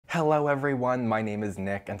Hello everyone, my name is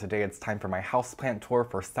Nick and today it's time for my houseplant tour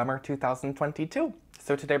for summer 2022.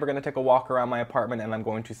 So today we're going to take a walk around my apartment and I'm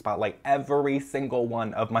going to spotlight every single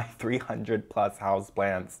one of my 300 plus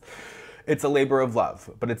houseplants. It's a labor of love,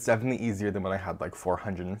 but it's definitely easier than when I had like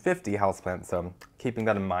 450 houseplants, so keeping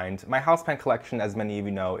that in mind. My houseplant collection, as many of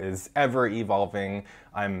you know, is ever evolving.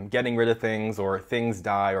 I'm getting rid of things, or things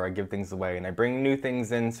die, or I give things away, and I bring new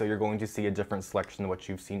things in, so you're going to see a different selection than what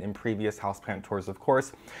you've seen in previous houseplant tours, of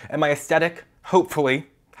course. And my aesthetic, hopefully,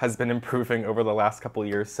 has been improving over the last couple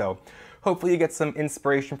years, so hopefully you get some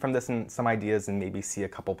inspiration from this and some ideas and maybe see a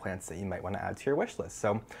couple plants that you might want to add to your wish list.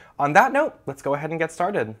 So on that note, let's go ahead and get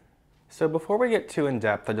started. So before we get too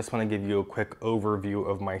in-depth, I just want to give you a quick overview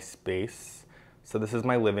of my space. So this is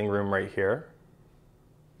my living room right here.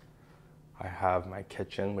 I have my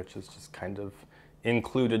kitchen, which is just kind of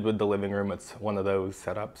included with the living room. It's one of those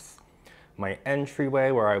setups. My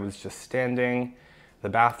entryway where I was just standing. The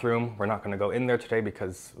bathroom, we're not going to go in there today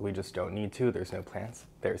because we just don't need to. There's no plants.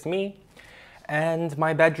 There's me. And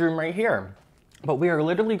my bedroom right here. But we are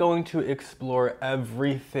literally going to explore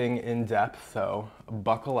everything in depth, so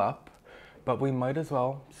buckle up. But we might as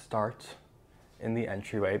well start in the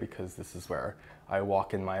entryway because this is where I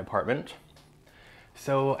walk in my apartment.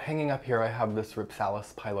 So hanging up here, I have this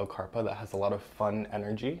Ripsalis pilocarpa that has a lot of fun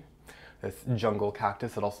energy. This jungle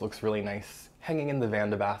cactus, it also looks really nice hanging in the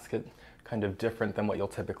Vanda basket, kind of different than what you'll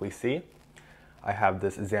typically see. I have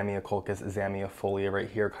this Zamioculcas zamiofolia right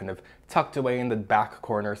here, kind of tucked away in the back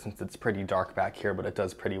corner since it's pretty dark back here, but it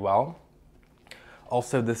does pretty well.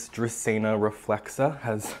 Also, this Dracaena reflexa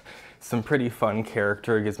has some pretty fun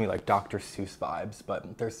character. It gives me like Dr. Seuss vibes,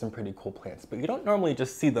 but there's some pretty cool plants. But you don't normally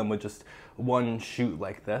just see them with just one shoot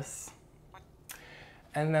like this.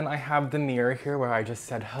 And then I have the mirror here where I just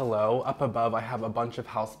said hello. Up above, I have a bunch of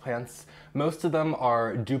houseplants. Most of them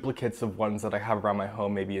are duplicates of ones that I have around my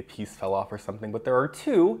home. Maybe a piece fell off or something, but there are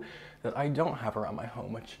two that I don't have around my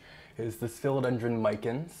home, which is this Philodendron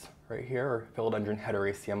micans right here, or Philodendron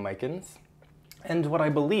hederaceum micans. And what I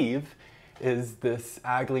believe is this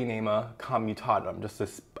Aglaonema commutatum, just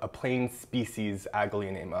a plain species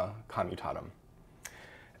Aglaonema commutatum.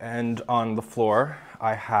 And on the floor,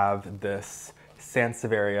 I have this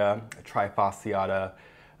Sansevieria trifasciata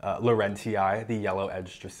Laurentii, the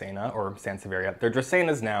yellow-edged Dracaena, or Sansevieria. They're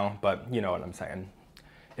Dracaenas now, but you know what I'm saying.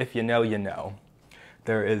 If you know, you know.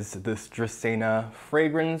 There is this Dracaena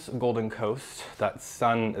fragrans Golden Coast. That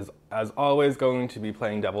sun is, as always, going to be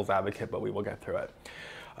playing devil's advocate, but we will get through it.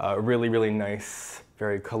 Really, really nice,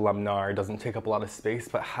 very columnar, doesn't take up a lot of space,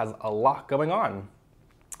 but has a lot going on.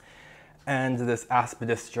 And this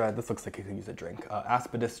Aspidistra, this looks like you could use a drink,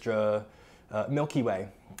 Aspidistra Milky Way.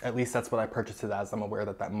 At least that's what I purchased it as. I'm aware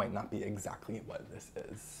that that might not be exactly what this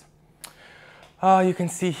is. You can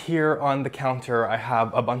see here on the counter, I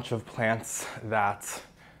have a bunch of plants that,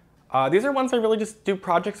 these are ones I really just do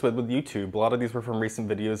projects with YouTube. A lot of these were from recent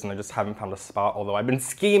videos and I just haven't found a spot, although I've been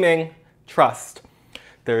scheming, trust.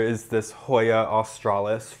 There is this Hoya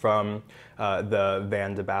australis from the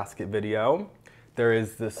Vanda basket video. There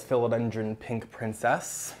is this Philodendron pink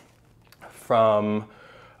princess from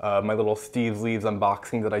my little Steve's Leaves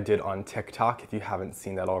unboxing that I did on TikTok, if you haven't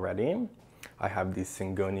seen that already. I have these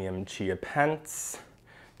Syngonium chiapens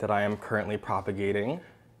that I am currently propagating.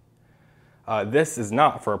 This is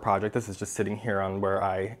not for a project, this is just sitting here on where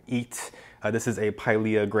I eat. This is a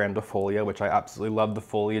Pilea grandifolia, which I absolutely love the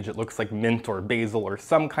foliage. It looks like mint or basil or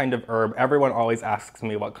some kind of herb. Everyone always asks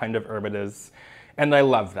me what kind of herb it is, and I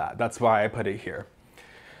love that. That's why I put it here.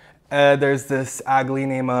 There's this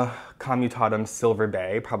Aglaonema commutatum silver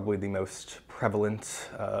bay, probably the most prevalent,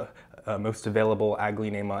 most available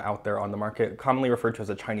Aglaonema out there on the market, commonly referred to as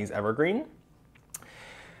a Chinese evergreen.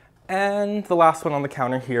 And the last one on the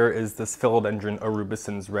counter here is this Philodendron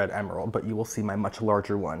arubescens red emerald, but you will see my much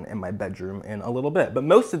larger one in my bedroom in a little bit. But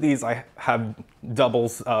most of these I have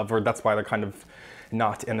doubles of, or that's why they're kind of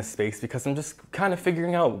not in a space, because I'm just kind of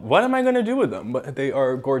figuring out what am I going to do with them. But they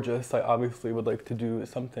are gorgeous. I obviously would like to do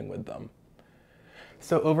something with them.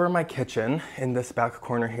 So over in my kitchen, in this back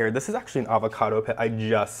corner here, this is actually an avocado pit. I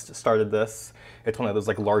just started this. It's one of those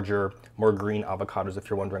like larger, more green avocados, if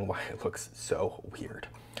you're wondering why it looks so weird.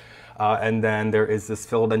 And then there is this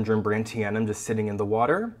Philodendron brantianum just sitting in the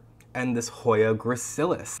water, and this Hoya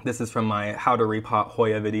gracilis. This is from my How to Repot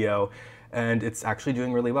Hoya video, and it's actually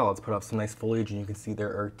doing really well. It's put off some nice foliage, and you can see there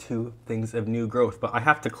are two things of new growth. But I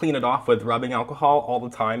have to clean it off with rubbing alcohol all the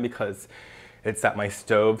time because It's at my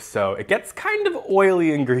stove, so it gets kind of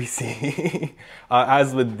oily and greasy.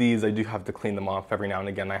 As with these, I do have to clean them off every now and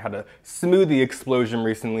again. I had a smoothie explosion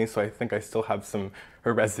recently, so I think I still have some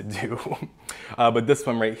residue. But this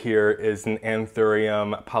one right here is an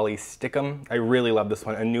Anthurium polysticum. I really love this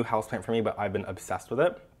one. A new houseplant for me, but I've been obsessed with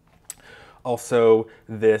it. Also,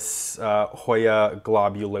 this Hoya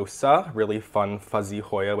globulosa, really fun fuzzy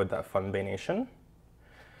Hoya with that fun venation.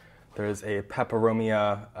 There's a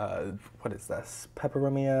Peperomia, what is this?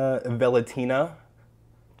 Peperomia velatina,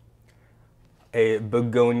 a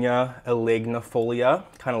Begonia elegnifolia,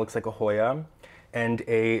 kind of looks like a Hoya, and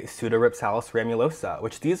a Pseudorhipsalis ramulosa,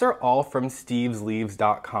 which these are all from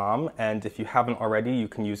stevesleaves.com. And if you haven't already, you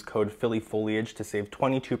can use code phillyfoliage to save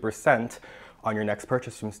 22% on your next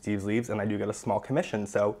purchase from Steve's Leaves, and I do get a small commission,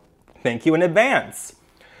 so thank you in advance.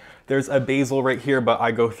 There's a basil right here, but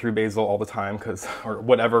I go through basil all the time because, or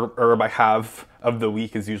whatever herb I have of the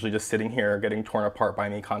week is usually just sitting here getting torn apart by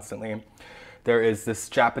me constantly. There is this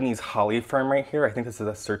Japanese holly fern right here. I think this is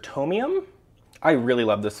a Sertomium. I really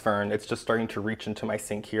love this fern. It's just starting to reach into my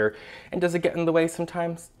sink here. And does it get in the way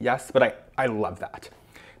sometimes? Yes, but I love that.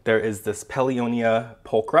 There is this Peleonia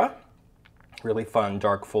pulchra, really fun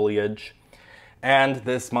dark foliage. And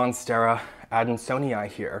this Monstera adansonii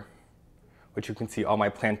here, which you can see all my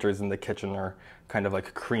planters in the kitchen are kind of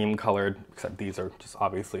like cream colored, except these are just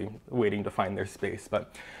obviously waiting to find their space.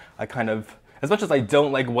 But I kind of, as much as I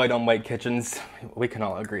don't like white on white kitchens, we can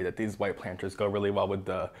all agree that these white planters go really well with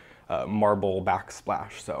the marble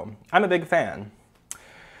backsplash. So I'm a big fan.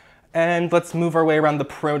 And let's move our way around the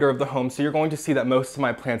perimeter of the home. So you're going to see that most of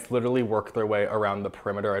my plants literally work their way around the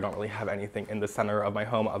perimeter. I don't really have anything in the center of my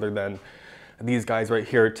home other than these guys right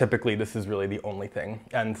here. Typically, this is really the only thing.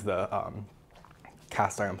 And the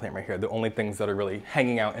cast iron plant right here, the only things that are really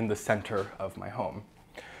hanging out in the center of my home.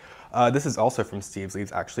 This is also from Steve's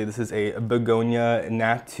Leaves, actually. This is a Begonia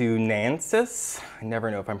natunensis. I never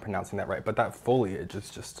know if I'm pronouncing that right, but that foliage is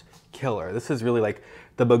just killer. This is really like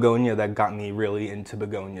the begonia that got me really into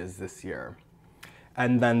begonias this year.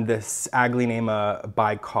 And then this Aglaonema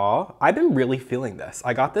bicaw. I've been really feeling this.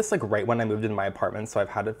 I got this like right when I moved into my apartment, so I've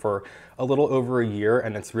had it for a little over a year,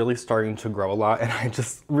 and it's really starting to grow a lot. And I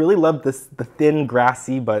just really love this, the thin,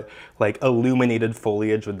 grassy, but like illuminated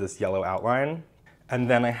foliage with this yellow outline. And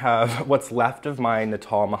then I have what's left of my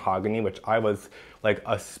Natal mahogany, which I was like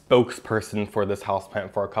a spokesperson for this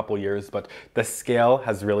houseplant for a couple years, but the scale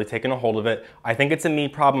has really taken a hold of it. I think it's a me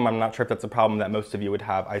problem. I'm not sure if that's a problem that most of you would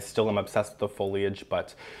have. I still am obsessed with the foliage,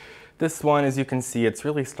 but this one, as you can see, it's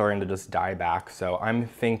really starting to just die back. So I'm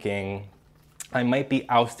thinking I might be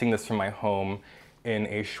ousting this from my home in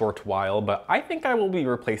a short while, but I think I will be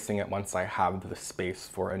replacing it once I have the space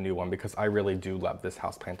for a new one because I really do love this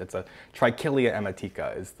houseplant. It's a Trichilia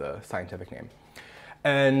ematica is the scientific name.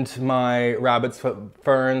 And my rabbit's foot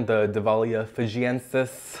fern, the Davallia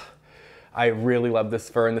fugiensis. I really love this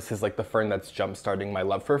fern. This is like the fern that's jump-starting my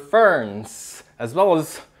love for ferns, as well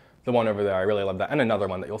as the one over there. I really love that. And another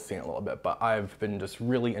one that you'll see in a little bit, but I've been just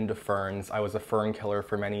really into ferns. I was a fern killer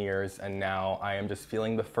for many years, and now I am just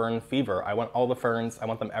feeling the fern fever. I want all the ferns. I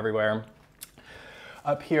want them everywhere.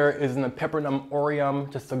 Up here is an Epipremnum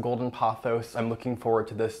aureum, just a golden pothos. I'm looking forward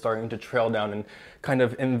to this starting to trail down and kind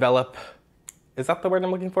of envelop. Is that the word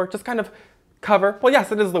I'm looking for? Just kind of cover. Well, yes,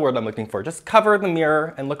 it is the word I'm looking for. Just cover the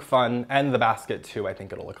mirror and look fun, and the basket too. I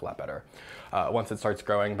think it'll look a lot better once it starts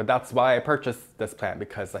growing. But that's why I purchased this plant,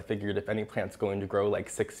 because I figured if any plant's going to grow like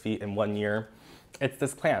 6 feet in 1 year, it's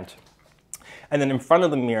this plant. And then in front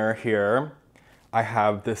of the mirror here, I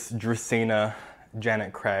have this Dracena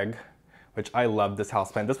Janet Craig, which I love this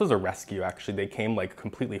houseplant. This was a rescue, actually. They came like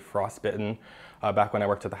completely frostbitten back when I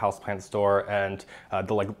worked at the houseplant store, and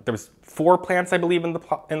there was 4 plants, I believe, in the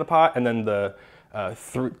pot, and then the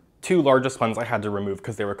 2 largest ones I had to remove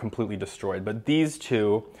because they were completely destroyed. But these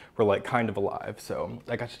 2 were like kind of alive, so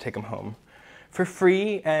I got to take them home for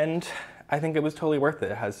free, and I think it was totally worth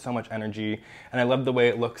it. It has so much energy, and I love the way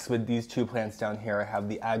it looks with these 2 plants down here. I have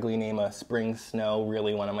the Aglaonema Spring Snow,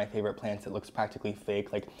 really one of my favorite plants. It looks practically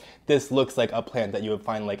fake. Like, this looks like a plant that you would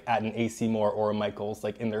find like at an AC Moore or a Michaels,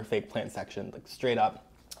 like in their fake plant section, like straight up.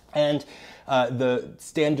 And the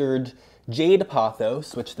standard Jade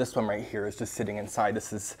Pothos, which this one right here is just sitting inside.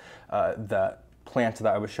 This is the plant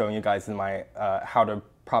that I was showing you guys in my how to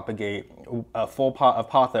propagate a full pot of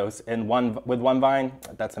pothos with one vine.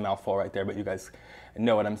 That's a mouthful right there, but you guys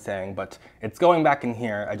know what I'm saying. But it's going back in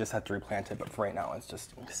here. I just had to replant it, but for right now it's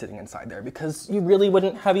just sitting inside there because you really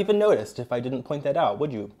wouldn't have even noticed if I didn't point that out,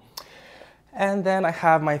 would you? And then I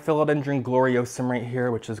have my Philodendron gloriosum right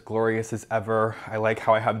here, which is glorious as ever. I like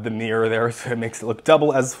how I have the mirror there, so it makes it look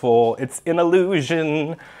double as full. It's an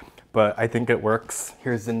illusion. but I think it works.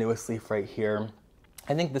 Here's the newest leaf right here.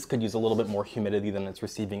 I think this could use a little bit more humidity than it's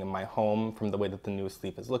receiving in my home from the way that the newest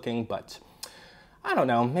leaf is looking, but I don't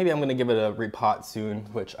know, maybe I'm gonna give it a repot soon,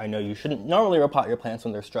 which I know you shouldn't normally repot your plants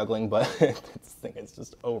when they're struggling, but this thing is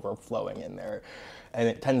just overflowing in there. And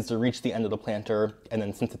it tends to reach the end of the planter, and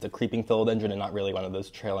then since it's a creeping philodendron and not really one of those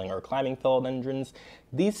trailing or climbing philodendrons,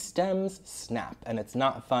 these stems snap, and it's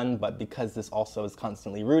not fun, but because this also is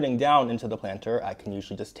constantly rooting down into the planter, I can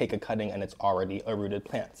usually just take a cutting and it's already a rooted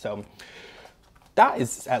plant. So that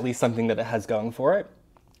is at least something that it has going for it.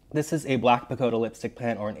 This is a black pagoda lipstick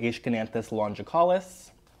plant, or an Aschenanthus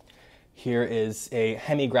longicalis. Here is a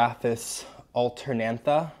Hemigraphis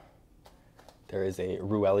alternantha. There is a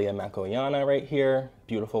Ruellia macoiana right here,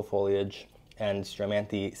 beautiful foliage, and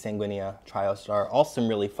Stromanthe sanguinea triostar, all some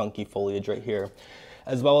really funky foliage right here,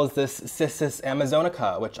 as well as this Cissus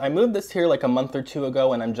amazonica, which I moved this here like a month or two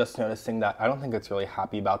ago, and I'm just noticing that I don't think it's really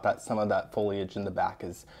happy about that. Some of that foliage in the back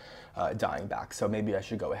is dying back, so maybe I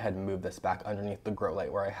should go ahead and move this back underneath the grow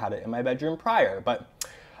light where I had it in my bedroom prior. But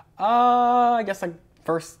I guess like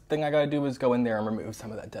first thing I gotta do is go in there and remove some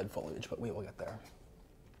of that dead foliage, but we will get there.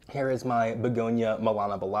 Here is my Begonia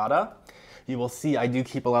melanoballata. You will see I do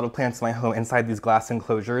keep a lot of plants in my home inside these glass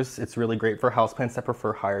enclosures. It's really great for houseplants that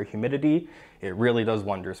prefer higher humidity. It really does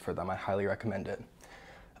wonders for them. I highly recommend it.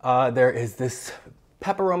 There is this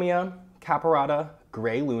Peperomia caparata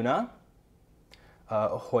Gray Luna,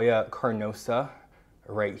 Hoya carnosa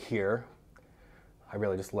right here. I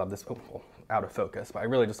really just love this, oh, well, out of focus, but I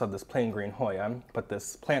really just love this plain green Hoya. But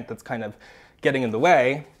this plant that's kind of getting in the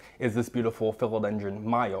way is this beautiful philodendron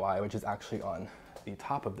mayoi, which is actually on the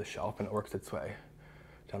top of the shelf, and it works its way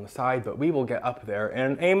down the side, but we will get up there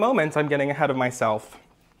in a moment. I'm getting ahead of myself.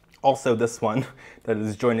 Also, this one that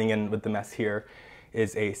is joining in with the mess here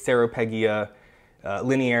is a Ceropegia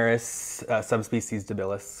linearis subspecies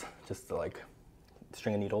debilis, just the, like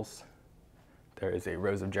string of needles. There is a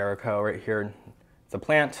Rose of Jericho right here. It's a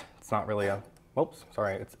plant. It's not really a, oops,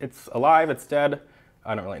 sorry. It's alive, it's dead.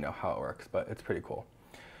 I don't really know how it works, but it's pretty cool.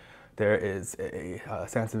 There is a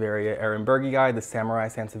Sansevieria ehrenbergii, the samurai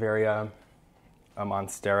Sansevieria, a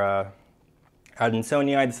Monstera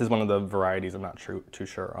adansonii. This is one of the varieties. I'm not too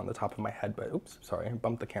sure on the top of my head, but oops, sorry, I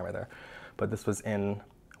bumped the camera there. But this was in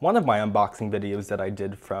one of my unboxing videos that I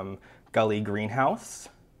did from Gully Greenhouse.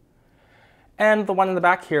 And the one in the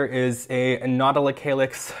back here is a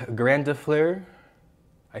Nautilocalix grandifleur,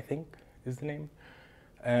 I think is the name,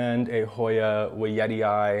 and a Hoya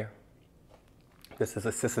weyetii. This is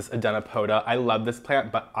a Cissus adenopoda. I love this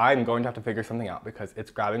plant, but I'm going to have to figure something out because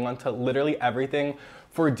it's grabbing onto literally everything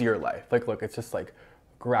for dear life. Like, look, it's just like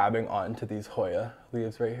grabbing onto these Hoya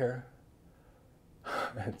leaves right here.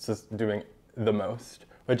 It's just doing the most,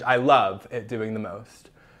 which I love it doing the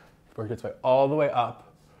most. Work its way all the way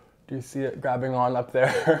up. Do you see it grabbing on up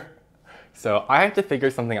there? So I have to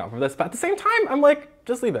figure something out for this, but at the same time, I'm like,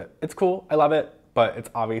 just leave it. It's cool, I love it, but it's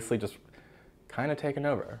obviously just kind of taken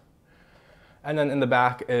over. And then in the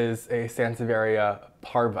back is a Sansevieria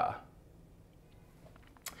parva.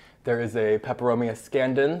 There is a Peperomia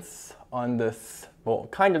scandens on this, well,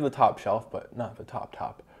 kind of the top shelf, but not the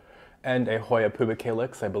top. And a Hoya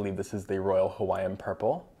pubicalix. I believe this is the Royal Hawaiian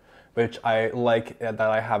Purple, which I like that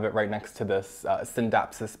I have it right next to this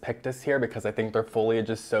Syndapsis pictus here because I think their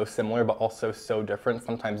foliage is so similar, but also so different.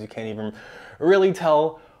 Sometimes you can't even really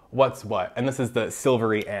tell what's what. And this is the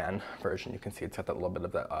Silvery Anne version. You can see it's got that little bit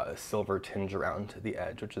of that silver tinge around the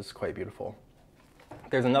edge, which is quite beautiful.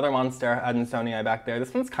 There's another Monstera adansonii back there.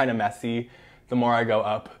 This one's kind of messy. The more I go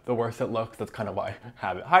up, the worse it looks. That's kind of why I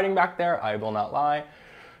have it hiding back there. I will not lie.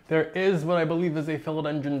 There is what I believe is a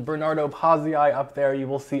philodendron Bernardo Pazii up there. You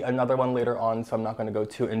will see another one later on, so I'm not going to go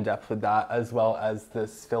too in-depth with that, as well as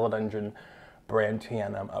this philodendron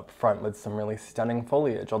Brantianum up front with some really stunning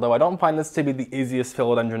foliage. Although I don't find this to be the easiest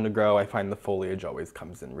philodendron to grow, I find the foliage always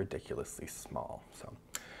comes in ridiculously small. So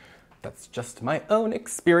that's just my own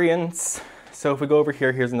experience. So if we go over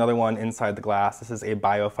here, here's another one inside the glass. This is a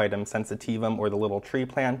Biophytum sensitivum, or the little tree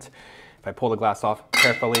plant. If I pull the glass off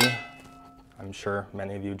carefully, I'm sure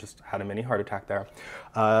many of you just had a mini heart attack there.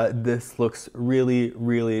 This looks really,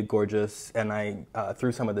 really gorgeous, and I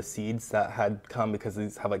threw some of the seeds that had come because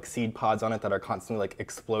these have like seed pods on it that are constantly like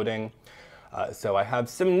exploding. So I have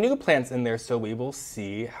some new plants in there, so we will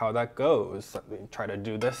see how that goes. Let me try to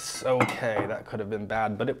do this. Okay, that could have been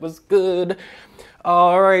bad, but it was good.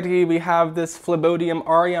 Alrighty, we have this Phlebodium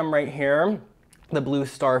aureum right here. the blue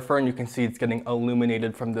star fern, you can see it's getting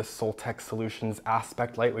illuminated from this Soltech Solutions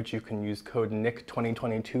aspect light, which you can use code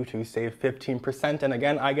NICK2022 to save 15%. And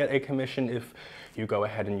again, I get a commission if you go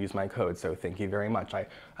ahead and use my code, so thank you very much. I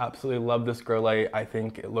absolutely love this grow light. I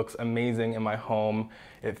think it looks amazing in my home.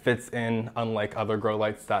 It fits in, unlike other grow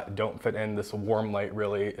lights that don't fit in. This warm light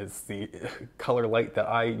really is the color light that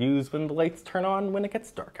I use when the lights turn on when it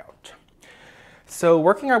gets dark out. So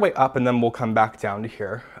working our way up, and then we'll come back down to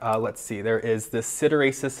here. Let's see, there is this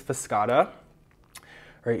Sideraceous fuscata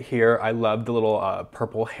right here. I love the little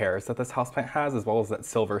purple hairs that this houseplant has, as well as that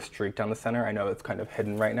silver streak down the center. I know it's kind of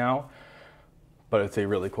hidden right now, but it's a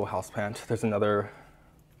really cool houseplant. There's another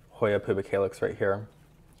Hoya pubicalyx right here.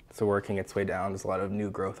 So working its way down, there's a lot of new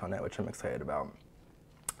growth on it, which I'm excited about.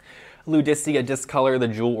 Ludicea discolor, the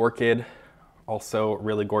jewel orchid, also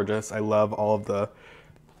really gorgeous. I love all of the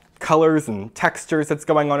colors and textures that's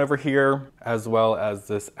going on over here, as well as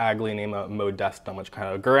this Aglaonema modestum, which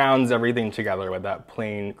kind of grounds everything together with that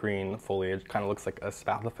plain green foliage. Kind of looks like a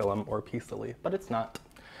spathiphyllum or peace lily, but it's not.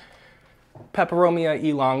 Peperomia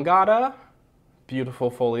elongata,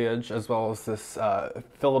 beautiful foliage, as well as this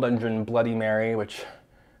philodendron Bloody Mary, which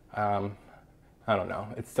I don't know,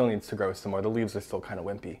 it still needs to grow some more. The leaves are still kind of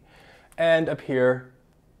wimpy. And up here,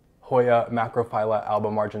 Hoya macrophylla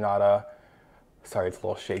albomarginata. Sorry, it's a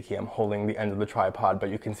little shaky. I'm holding the end of the tripod, but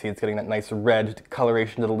you can see it's getting that nice red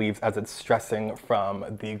coloration to the leaves as it's stressing from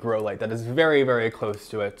the grow light that is very, very close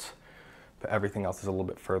to it. But everything else is a little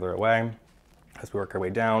bit further away. As we work our way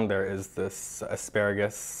down, there is this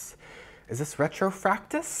asparagus. Is this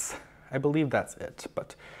retrofractus? I believe that's it,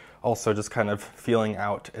 but also just kind of feeling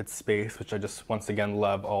out its space, which I just once again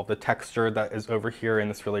love all the texture that is over here, and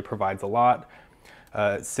this really provides a lot.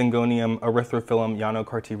 Syngonium erythrophyllum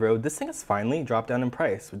Yanocarty Road. This thing has finally dropped down in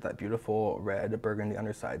price with that beautiful red burgundy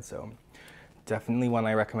underside, so definitely one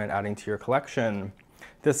I recommend adding to your collection.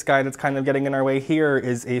 This guy that's kind of getting in our way here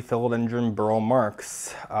is a Philodendron Burl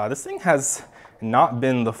Marx. This thing has not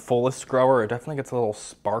been the fullest grower. It definitely gets a little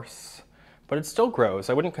sparse, but it still grows.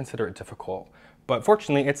 I wouldn't consider it difficult. But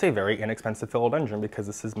fortunately, it's a very inexpensive philodendron because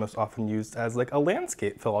this is most often used as like a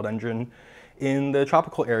landscape philodendron in the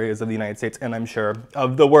tropical areas of the United States, and I'm sure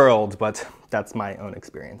of the world, but that's my own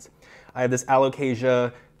experience. I have this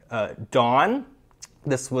Alocasia Dawn.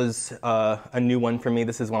 This was a new one for me.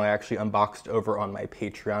 This is one I actually unboxed over on my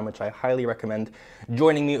Patreon, which I highly recommend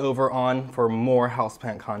joining me over on for more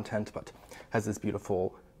houseplant content, but has this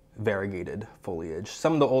beautiful variegated foliage.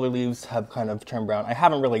 Some of the older leaves have kind of turned brown. I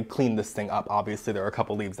haven't really cleaned this thing up. Obviously, there are a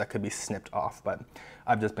couple leaves that could be snipped off, but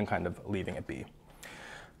I've just been kind of leaving it be.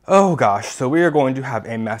 Oh gosh, so we are going to have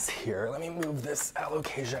a mess here. Let me move this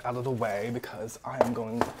Alocasia out of the way because I'm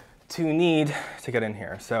going to need to get in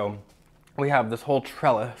here. So we have this whole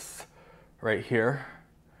trellis right here,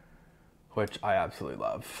 which I absolutely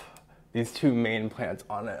love. These two main plants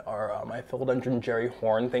on it are my Philodendron Jerry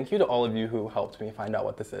Horn. Thank you to all of you who helped me find out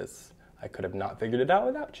what this is. I could have not figured it out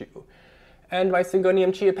without you. And my Syngonium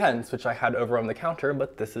chiapense, which I had over on the counter,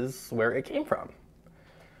 but this is where it came from.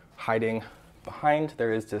 Hiding behind,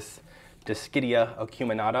 there is this Dischidia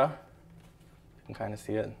acuminata. You can kind of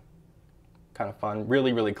see it. Kind of fun,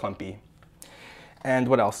 really, really clumpy. And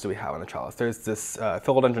what else do we have on the trellis? There's this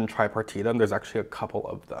Philodendron tripartita. There's actually a couple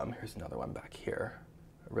of them. Here's another one back here.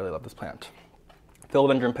 I really love this plant.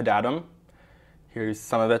 Philodendron pedatum. Here's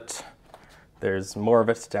some of it. There's more of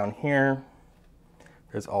it down here.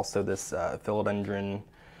 There's also this Philodendron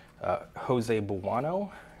Jose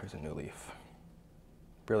Buono. Here's a new leaf.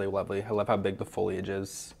 Really lovely. I love how big the foliage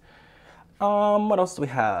is. What else do we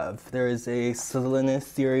have? There is a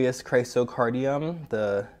Selenicereus chrysocardium,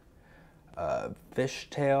 the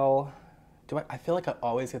fishtail. I feel like I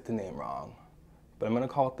always get the name wrong, but I'm going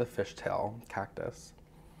to call it the fishtail cactus.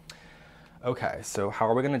 Okay, so how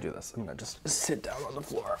are we going to do this? I'm going to just sit down on the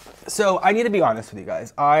floor. So I need to be honest with you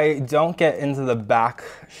guys. I don't get into the back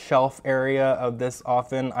shelf area of this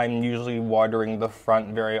often. I'm usually watering the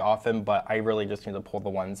front very often, but I really just need to pull the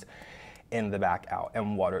ones in the back out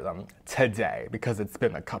and water them today because it's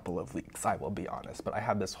been a couple of weeks, I will be honest. But I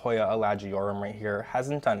have this Hoya elagiorum right here.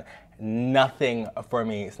 Hasn't done nothing for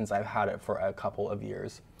me since I've had it for a couple of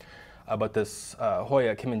years. But this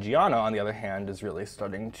Hoya Kimingiana, on the other hand, is really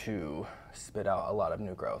starting to spit out a lot of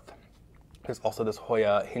new growth. There's also this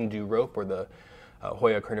Hoya Hindu rope, or the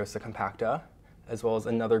Hoya carnosa compacta, as well as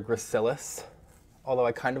another Gracilis, although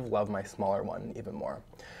I kind of love my smaller one even more.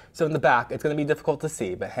 So in the back, it's going to be difficult to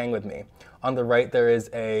see, but hang with me. On the right, there is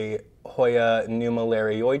a Hoya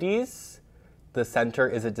numelarioides. The center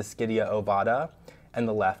is a Dischidia ovata, and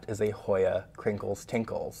the left is a Hoya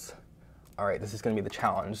crinkles All right, this is going to be the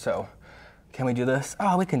challenge. So can we do this?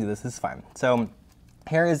 Oh, we can do this. This is fine. So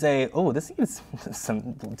Here is a, oh, this needs some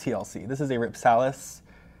TLC. This is a Ripsalis.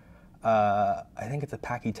 I think it's a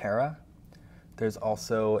Pachyptera. There's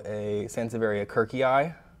also a Sansevieria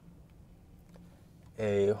kirkii,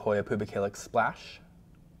 a Hoya pubicalyx splash,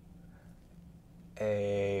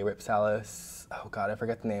 a Ripsalis, oh god, I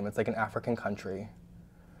forget the name. It's like an African country.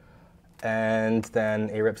 And then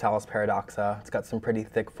a Ripsalis paradoxa. It's got some pretty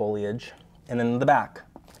thick foliage. And then in the back,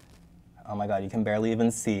 oh my god, you can barely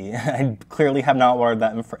even see. I clearly have not watered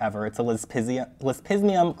that in forever. It's a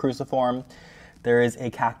Lispismium cruciform. There is a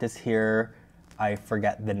cactus here. I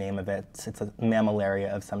forget the name of it. It's a mammillaria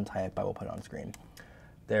of some type. I will put it on screen.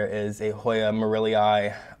 There is a Hoya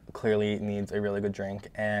morillii, clearly needs a really good drink,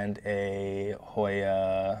 and a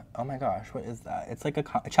Hoya, oh my gosh, what is that? It's like a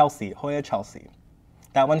Chelsea, Hoya Chelsea.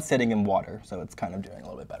 That one's sitting in water, so it's kind of doing a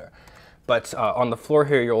little bit better. But on the floor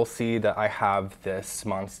here, you'll see that I have this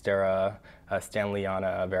Monstera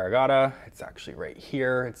Stanleyana variegata. It's actually right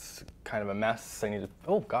here. It's kind of a mess. I need to,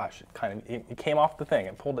 oh gosh, it came off the thing.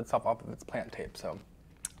 It pulled itself off of its plant tape, so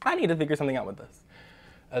I need to figure something out with this.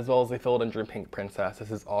 As well as the philodendron pink princess. This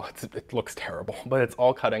is all, it looks terrible, but it's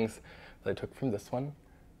all cuttings that I took from this one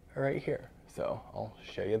right here. So I'll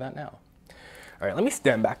show you that now. All right, let me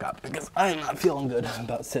stand back up because I'm not feeling good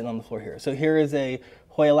about sitting on the floor here. So here is a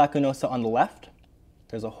Hoya lacunosa on the left.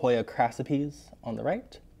 There's a Hoya crassipes on the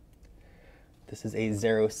right. This is a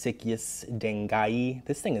Xerosichius dengai.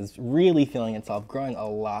 This thing is really feeling itself, growing a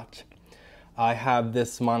lot. I have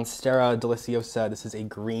this Monstera deliciosa. This is a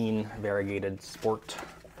green variegated sport.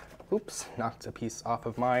 Oops, knocked a piece off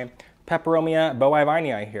of my Peperomia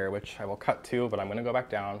boivinii here, which I will cut to, but I'm gonna go back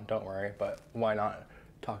down, don't worry, but why not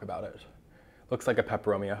talk about it? Looks like a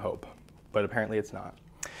Peperomia hope, but apparently it's not.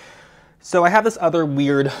 So I have this other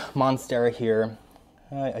weird Monstera here.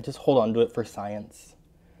 I just hold on to it for science.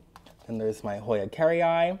 Then there's my Hoya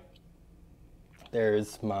carrii.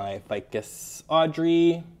 There's my Ficus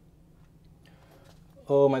Audrey.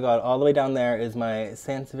 Oh my god, all the way down there is my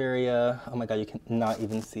Sansevieria. Oh my god, you cannot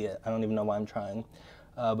even see it. I don't even know why I'm trying.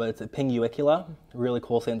 But it's a Pinguicula. Really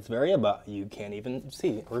cool Sansevieria, but you can't even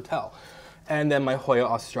see or tell. And then my Hoya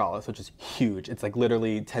australis, which is huge. It's like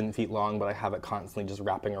literally 10 feet long, but I have it constantly just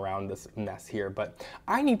wrapping around this mess here. But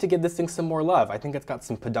I need to give this thing some more love. I think it's got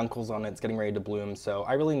some peduncles on it. It's getting ready to bloom, so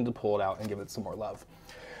I really need to pull it out and give it some more love.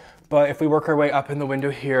 But if we work our way up in the window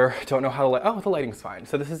here, don't know how to light, oh, the lighting's fine.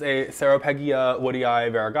 So this is a Ceropegia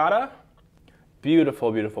woodii variegata.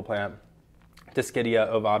 Beautiful, beautiful plant. Discidia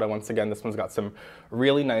ovata, once again, this one's got some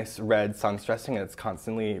really nice red sun stressing and it's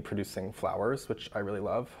constantly producing flowers, which I really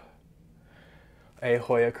love. A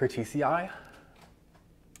Hoya curtisii.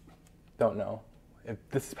 Don't know.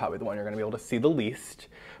 This is probably the one you're gonna be able to see the least.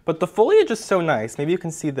 But the foliage is so nice. Maybe you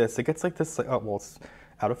can see this. It gets like this, like, oh, well, it's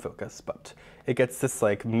out of focus, but it gets this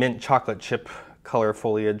like mint chocolate chip color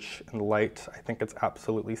foliage in the light. I think it's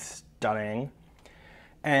absolutely stunning.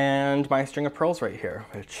 And my string of pearls right here,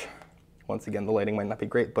 which once again, the lighting might not be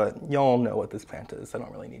great, but y'all know what this plant is. I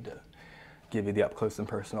don't really need to give you the up close and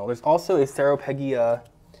personal. There's also a Ceropegia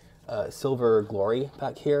silver glory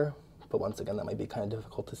back here, but once again, that might be kind of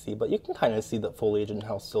difficult to see, but you can kind of see the foliage and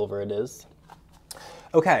how silver it is.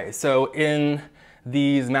 Okay, so in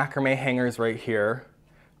these macrame hangers right here,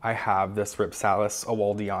 I have this Ripsalis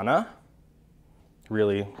awaldiana,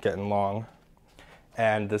 really getting long,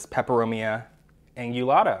 and this Peperomia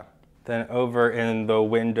angulata. Then over in the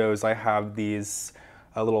windows, I have these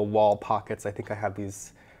little wall pockets. I think I have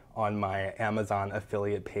these on my Amazon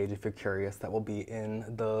affiliate page. If you're curious, that will be in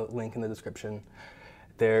the link in the description.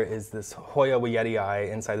 There is this Hoya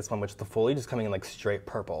Wietii inside this one, which the foliage is coming in like straight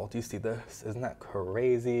purple. Do you see this? Isn't that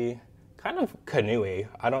crazy? Kind of canoey.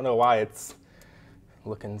 I don't know why it's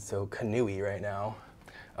looking so canoey right now.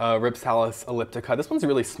 Ripsalis elliptica. This one's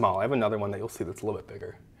really small. I have another one that you'll see that's a little bit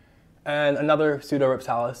bigger. And another pseudo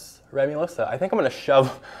Ripsalis ramulosa. I think I'm gonna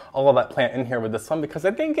shove all of that plant in here with this one because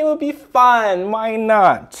I think it would be fun. Why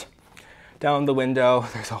not? Down the window,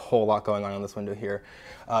 there's a whole lot going on in this window here.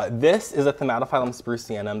 This is a Thematophyllum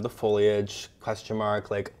sprucianum, the foliage, question mark,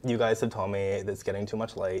 like you guys have told me it's getting too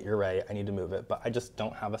much light. You're right, I need to move it, but I just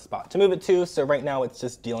don't have a spot to move it to. So right now it's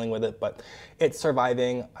just dealing with it, but it's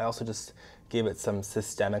surviving. I also just gave it some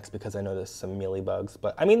systemics because I noticed some mealybugs,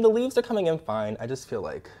 but I mean, the leaves are coming in fine. I just feel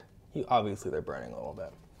like obviously they're burning a little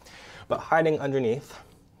bit. But hiding underneath,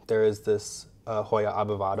 there is this Hoya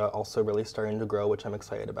abivata also really starting to grow, which I'm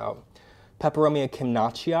excited about. Peperomia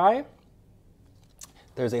kimnachii.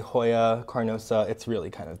 There's a Hoya carnosa. It's really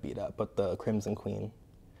kind of beat up, but the Crimson Queen.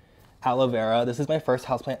 Aloe vera. This is my first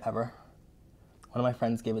houseplant ever. One of my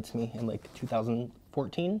friends gave it to me in like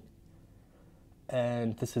 2014.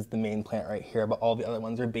 And this is the main plant right here, but all the other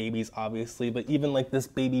ones are babies, obviously. But even like this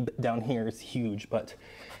baby down here is huge. But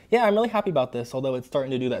yeah, I'm really happy about this, although it's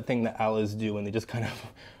starting to do that thing that aloes do when they just kind of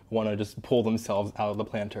want to just pull themselves out of the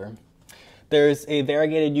planter. There's a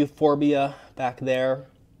variegated euphorbia back there,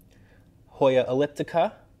 Hoya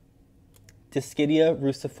elliptica, Discidia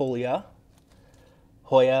rucifolia,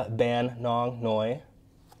 Hoya ban nong noi.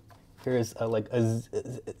 Here's I don't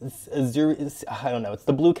know, it's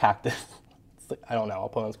the blue cactus. I don't know, I'll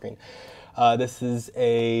put it on screen. This is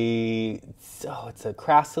it's a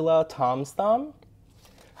Crassula Tom's Thumb.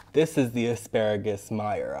 This is the asparagus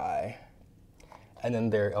Meyeri. And then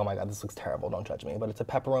there, oh my God, this looks terrible, don't judge me, but it's a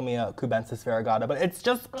Peperomia cubensis variegata, but it's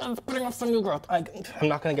putting off some new growth. I'm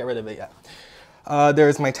not gonna get rid of it yet.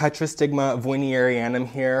 There's my Tetrastigma voynerianum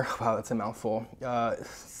here. Wow, that's a mouthful.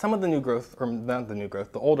 Some of the new growth, or not the new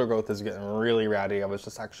growth, the older growth is getting really ratty. I was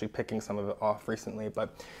just actually picking some of it off recently,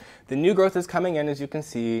 but the new growth is coming in, as you can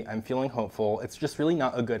see. I'm feeling hopeful. It's just really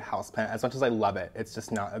not a good houseplant. As much as I love it, it's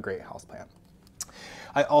just not a great houseplant.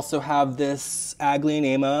 I also have this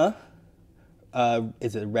Aglaonema.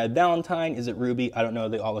 Is it Red Valentine? Is it Ruby? I don't know.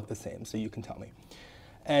 They all look the same, so you can tell me.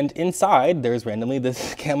 And inside, there's randomly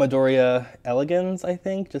this Chamaedorea elegans, I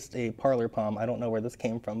think, just a parlor palm. I don't know where this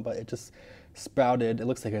came from, but it just sprouted. It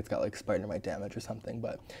looks like it's got like spider mite damage or something,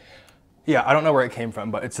 but yeah, I don't know where it came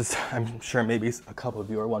from, but it's just, I'm sure maybe a couple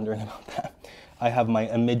of you are wondering about that. I have my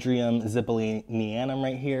Amydrium zippolinianum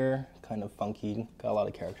right here, kind of funky, got a lot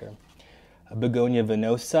of character. Begonia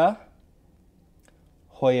venosa,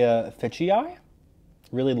 Hoya ficii.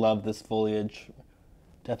 Really love this foliage.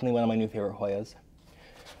 Definitely one of my new favorite Hoyas.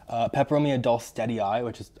 Peperomia dulstedii,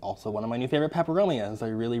 which is also one of my new favorite peperomias. I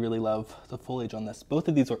really, really love the foliage on this. Both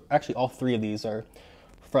of these are, actually all three of these are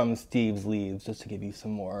from Steve's Leaves, just to give you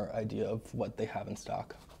some more idea of what they have in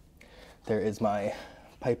stock. There is my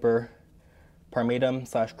Piper parmatum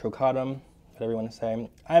 / crocatum, whatever you want to say.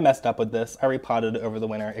 I messed up with this. I repotted it over the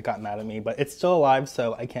winter. It got mad at me, but it's still alive,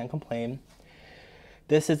 so I can't complain.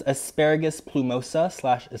 This is Asparagus plumosa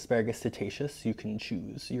 / Asparagus setaceus. You can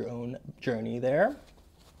choose your own journey there.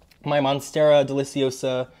 My Monstera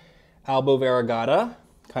deliciosa albo variegata,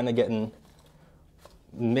 kind of getting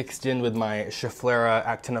mixed in with my Schefflera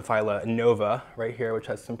actinophylla nova right here, which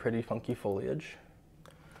has some pretty funky foliage.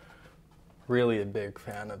 Really a big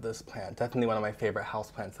fan of this plant. Definitely one of my favorite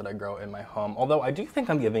houseplants that I grow in my home. Although I do think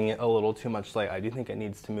I'm giving it a little too much light. I do think it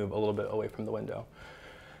needs to move a little bit away from the window.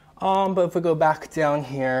 But if we go back down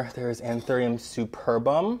here, there's Anthurium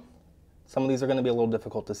superbum. Some of these are going to be a little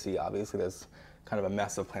difficult to see. Obviously, there's kind of a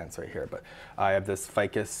mess of plants right here, but I have this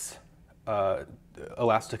Ficus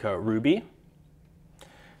elastica ruby.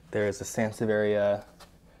 There's a Sansevieria,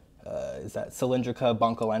 is that Cylindrica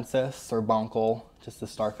boncolensis or bonkel, just the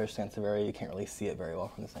starfish Sansevieria. You can't really see it very well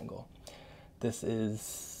from this angle. This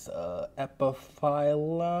is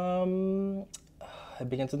Epiphyllum. It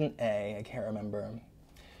begins with an A, I can't remember.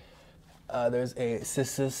 There's a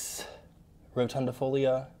Cissus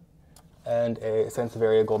rotundifolia and a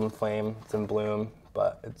Sansevieria golden flame. It's in bloom,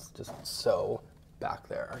 but it's just so back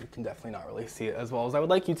there. You can definitely not really see it as well as I would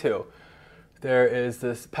like you to. There is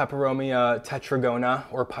this Peperomia tetragona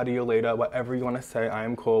or patiolata, whatever you want to say, I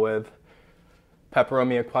am cool with.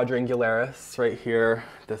 Peperomia quadrangularis right here,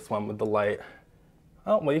 this one with the light.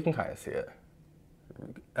 Oh, well, you can kind of see it.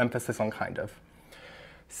 Emphasis on kind of.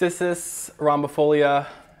 Cissus rhombifolia,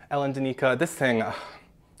 elendanica. This thing,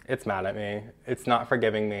 it's mad at me. It's not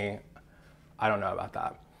forgiving me. I don't know about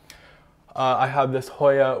that. I have this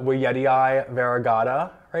Hoya Weyetii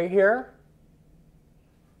variegata right here.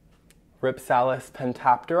 Ripsalis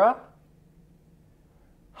pentaptera.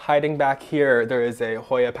 Hiding back here, there is a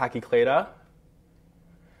Hoya pachyclata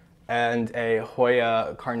and a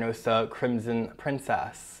Hoya carnosa crimson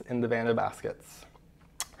princess in the Vanda baskets.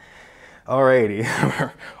 Alrighty,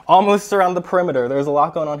 we're almost around the perimeter. There's a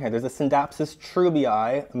lot going on here. There's a Syndapsis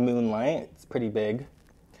trubii moonlight. It's pretty big.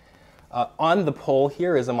 On the pole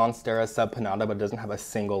here is a Monstera subpinnata, but it doesn't have a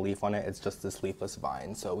single leaf on it. It's just this leafless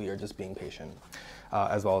vine, so we are just being patient.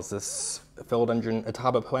 As well as this Philodendron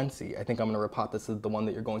atabapoense. I think I'm going to repot this as the one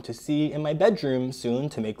that you're going to see in my bedroom soon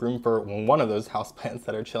to make room for one of those houseplants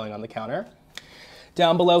that are chilling on the counter.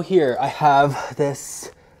 Down below here, I have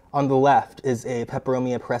this, on the left is a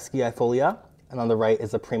Peperomia prescyifolia, and on the right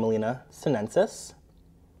is a Primulina sinensis.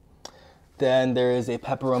 Then there is a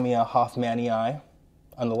Peperomia hoffmanii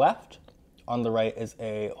on the left. On the right is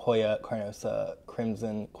a Hoya carnosa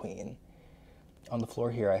crimson queen. On the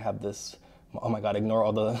floor here, I have this, oh my God, ignore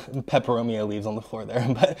all the peperomia leaves on the floor there,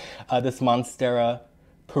 but this Monstera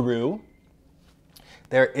Peru.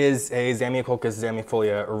 There is a Zamioculcas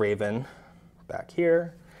zamifolia raven back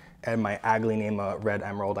here, And my Aglaonema red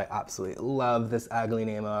emerald. I absolutely love this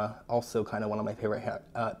Aglaonema. Also kind of one of my favorite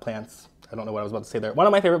plants. I don't know what I was about to say there. One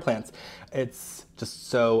of my favorite plants. It's just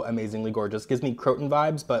so amazingly gorgeous. Gives me croton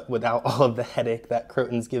vibes, but without all of the headache that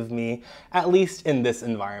crotons give me, at least in this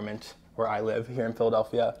environment where I live here in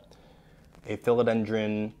Philadelphia. A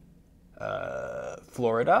philodendron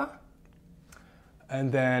Florida.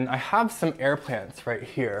 And then I have some air plants right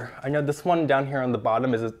here. I know this one down here on the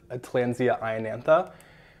bottom is a Tillandsia ionantha.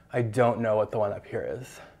 I don't know what the one up here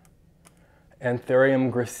is.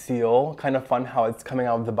 Anthurium gracile, kind of fun how it's coming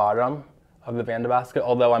out of the bottom of the Vanda basket,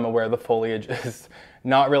 although I'm aware the foliage is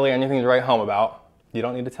not really anything to write home about. You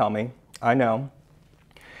don't need to tell me, I know.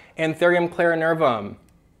 Anthurium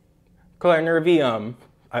clarinervium.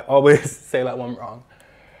 I always say that one wrong.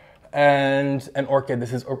 And an orchid,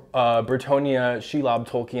 this is Britonia Shelob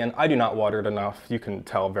Tolkien. I do not water it enough, you can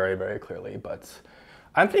tell very, very clearly, but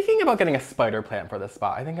I'm thinking about getting a spider plant for this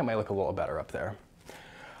spot. I think it might look a little better up there.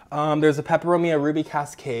 There's a Peperomia Ruby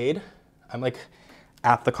Cascade. I'm like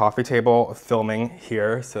at the coffee table filming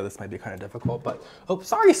here, so this might be kind of difficult, but, oh,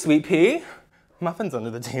 sorry, Sweet Pea. Muffin's under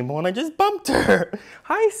the table and I just bumped her.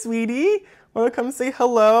 Hi, sweetie. Wanna come say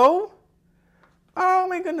hello? Oh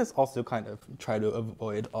my goodness, also kind of try to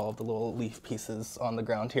avoid all of the little leaf pieces on the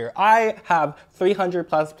ground here. I have 300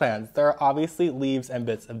 plus plants. There are obviously leaves and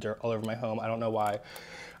bits of dirt all over my home. I don't know why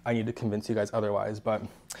I need to convince you guys otherwise, but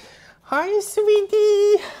hi,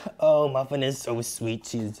 sweetie. Oh, Muffin is so sweet.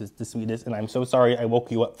 She's just the sweetest, and I'm so sorry I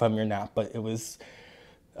woke you up from your nap, but it was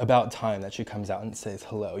about time that she comes out and says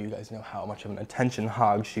hello. You guys know how much of an attention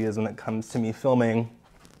hog she is when it comes to me filming.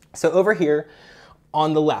 So over here,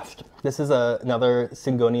 on the left, this is another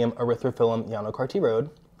Syngonium erythrophyllum Yanocartirode.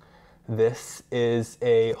 This is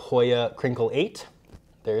a Hoya Crinkle 8.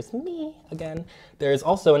 There's me again. There's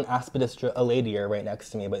also an Aspidistra eladia right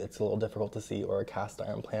next to me, but it's a little difficult to see, or a cast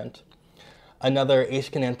iron plant. Another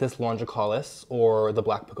Aeschylanthus longicalis, or the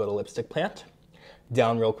black pagoda lipstick plant.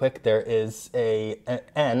 Down real quick, there is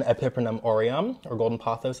an Epipronum aureum, or golden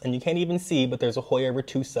pothos, and you can't even see, but there's a Hoya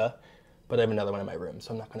retusa, but I have another one in my room,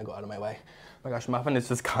 so I'm not gonna go out of my way. Oh my gosh, Muffin is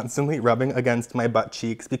just constantly rubbing against my butt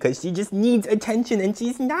cheeks because she just needs attention and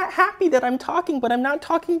she's not happy that I'm talking, but I'm not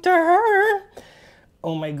talking to her.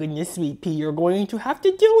 Oh my goodness, Sweet Pea, you're going to have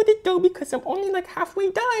to deal with it though because I'm only like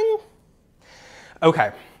halfway done.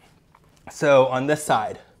 Okay, so on this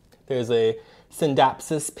side, there's a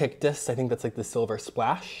Syndapsis pictus, I think that's like the silver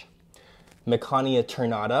splash. Mecania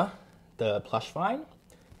ternata, the plush vine.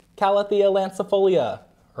 Calathea lancifolia,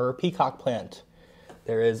 or peacock plant.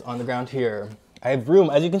 There is on the ground here. I have room,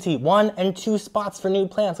 as you can see, 1 and 2 spots for new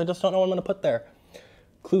plants. I just don't know what I'm gonna put there.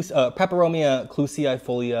 Peperomia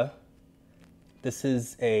clusiifolia. This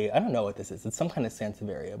is I don't know what this is. It's some kind of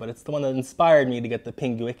Sansevieria, but it's the one that inspired me to get the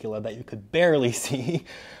pinguicula that you could barely see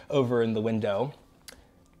over in the window.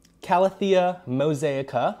 Calathea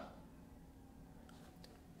mosaica.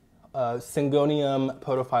 Syngonium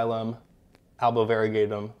podophyllum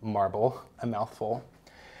albovariegatum marble, a mouthful.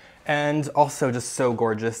 And also just so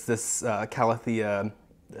gorgeous, this Calathea,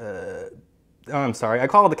 oh, I'm sorry, I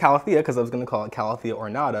call it the Calathea because I was going to call it Calathea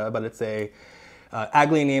ornata, but it's a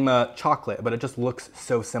Aglaonema chocolate, but it just looks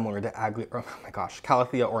so similar to oh my gosh,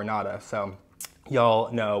 Calathea ornata, so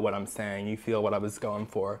y'all know what I'm saying, you feel what I was going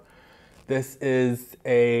for. This is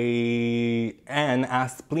an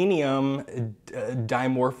Asplenium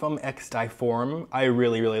dimorphum exdiform. I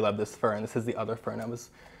really, really love this fern. This is the other fern I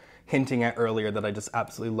was hinting at earlier that I just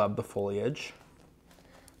absolutely love the foliage.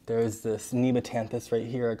 There's this Nematanthus right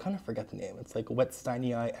here. I kind of forget the name. It's like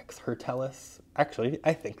Wettsteinii ex Hertellus. Actually,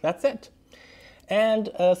 I think that's it. And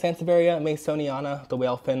Sansevieria masoniana, the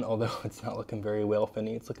whale fin, although it's not looking very whale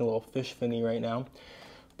finny. It's looking a little fish finny right now.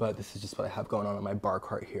 But this is just what I have going on my bar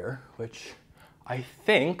cart here, which I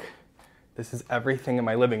think this is everything in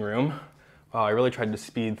my living room. Wow, I really tried to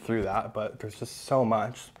speed through that, but there's just so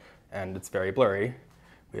much, and it's very blurry.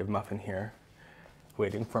 We have Muffin here,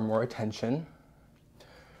 waiting for more attention.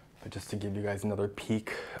 But just to give you guys another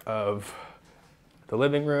peek of the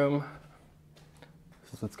living room,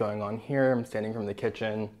 this is what's going on here. I'm standing from the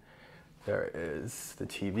kitchen. There is the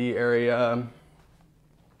TV area.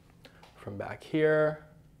 From back here,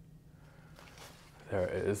 there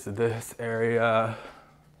is this area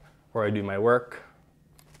where I do my work.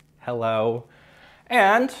 Hello.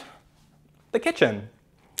 And the kitchen.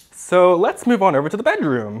 So let's move on over to the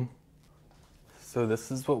bedroom. So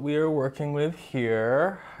this is what we are working with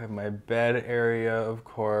here. I have my bed area, of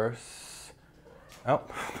course. Oh,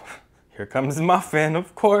 here comes Muffin,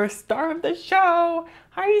 of course, star of the show.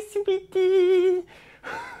 Hi, sweetie.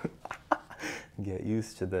 Get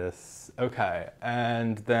used to this. Okay,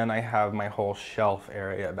 and then I have my whole shelf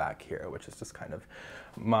area back here, which is just kind of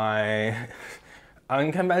my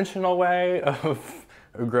unconventional way of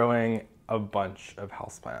growing a bunch of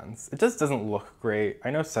houseplants. It just doesn't look great. I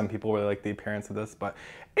know some people really like the appearance of this, but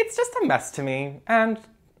it's just a mess to me. And,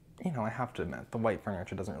 you know, I have to admit, the white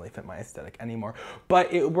furniture doesn't really fit my aesthetic anymore,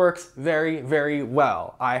 but it works very, very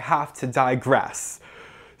well. I have to digress.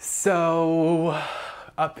 So,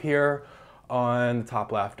 up here on the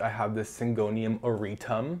top left, I have this Syngonium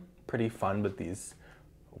auretum. Pretty fun with these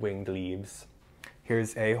winged leaves.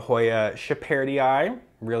 Here's a Hoya Shepherdii,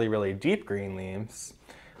 really, really deep green leaves.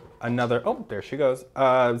 Another, oh, there she goes.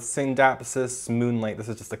 Syngdapsis Moonlight. This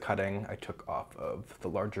is just a cutting I took off of the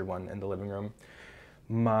larger one in the living room.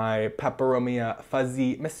 My Peperomia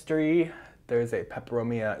Fuzzy Mystery. There's a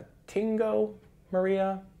Peperomia Tingo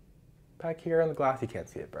Maria back here in the glass. You can't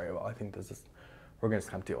see it very well. I think this is, we're gonna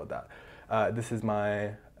just kind of deal with that. This is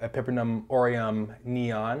my Epipremnum aureum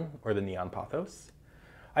neon, or the neon pothos.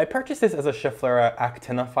 I purchased this as a Schefflera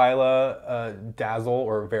actinophylla dazzle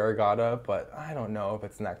or variegata, but I don't know if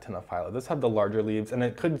it's an actinophylla. This had the larger leaves, and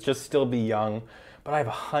it could just still be young, but I have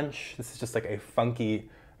a hunch this is just like a funky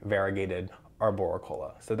variegated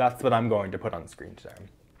arboricola. So that's what I'm going to put on screen today.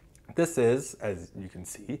 This is, as you can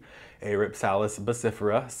see, a Rhipsalis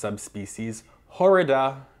bacifera subspecies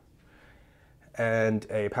Horrida, and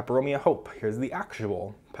a Peperomia Hope. Here's the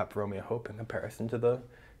actual Peperomia Hope in comparison to the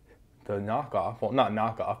knockoff, well, not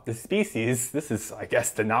knockoff, the species. This is, I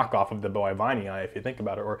guess, the knockoff of the Boivinii, if you think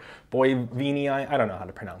about it, or Boivinii. I don't know how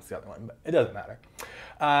to pronounce the other one, but it doesn't matter.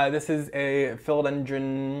 This is a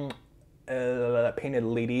philodendron painted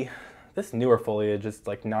lady. This newer foliage is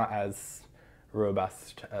like not as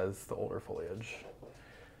robust as the older foliage.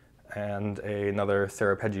 And another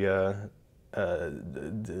Ceropegia,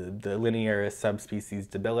 the linearis subspecies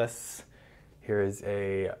debilis. Here is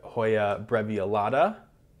a Hoya breviolata,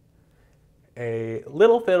 a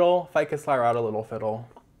little fiddle, Ficus lyrata little fiddle,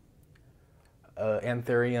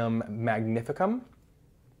 Anthurium magnificum,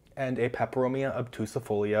 and a Peperomia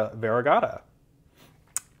obtusifolia variegata.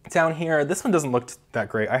 Down here, this one doesn't look that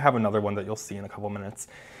great. I have another one that you'll see in a couple minutes,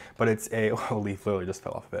 but it's a, oh, leaf literally just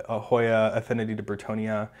fell off of it, a Hoya affinity to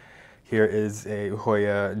Burtonia. Here is a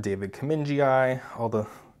Hoya David Kamingii. All the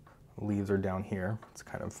leaves are down here. It's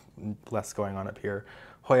kind of less going on up here.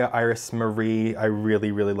 Hoya Iris Marie. I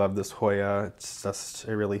really, really love this Hoya. It's just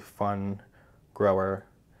a really fun grower.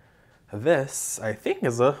 This, I think,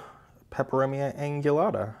 is a Peperomia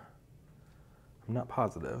angulata. I'm not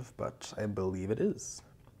positive, but I believe it is.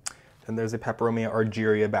 Then there's a Peperomia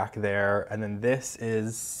argyria back there, and then this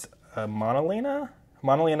is a Monolena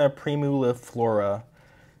primuliflora.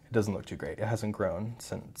 It doesn't look too great. It hasn't grown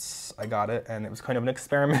since I got it, and it was kind of an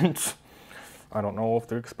experiment. I don't know if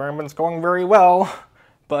the experiment's going very well,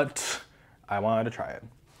 but I wanted to try it.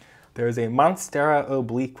 There's a Monstera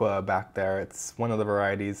obliqua back there. It's one of the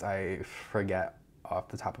varieties I forget off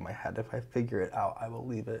the top of my head. If I figure it out, I will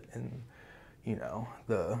leave it in, you know,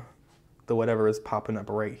 the whatever is popping up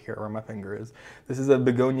right here where my finger is. This is a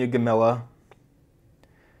Begonia gemella.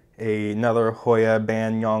 Another Hoya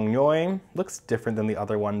Ban Yong Noi. Looks different than the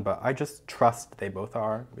other one, but I just trust they both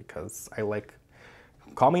are because I like,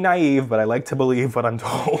 call me naive, but I like to believe what I'm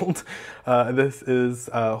told. This is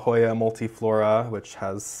Hoya multiflora, which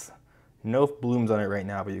has no blooms on it right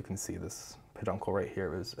now, but you can see this peduncle right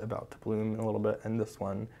here is about to bloom in a little bit, and this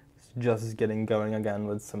one is just getting going again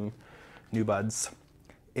with some new buds.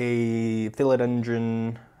 A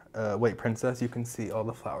philodendron white princess. You can see all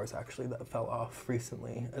the flowers actually that fell off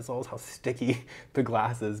recently, as well as how sticky the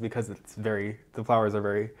glass is because it's very, the flowers are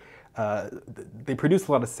very, they produce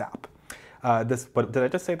a lot of sap. But did I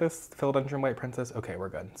just say this philodendron white princess? Okay, we're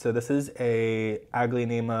good. So this is a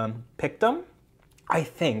Aglaonema pictum. I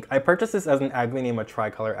think I purchased this as an Aglaonema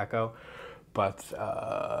tricolor echo, but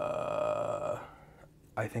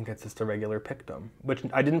I think it's just a regular pictum, which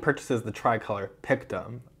I didn't purchase as the tricolor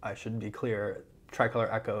pictum. I should be clear,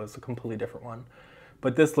 tricolor echo is a completely different one.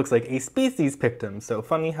 But this looks like a species pictum, so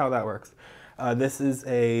funny how that works. This is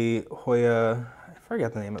a Hoya, I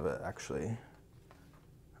forget the name of it actually.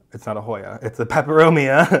 It's not a Hoya, it's a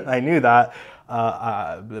Peperomia, I knew that.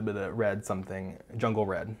 Red something, jungle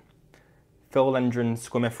red. Philodendron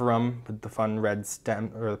squamiferum with the fun red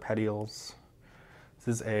stem, or the petioles.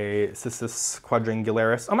 This is a Cissus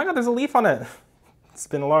quadrangularis. Oh my god, there's a leaf on it! It's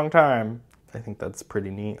been a long time. I think that's pretty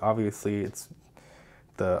neat. Obviously, it's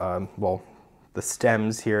the, well, the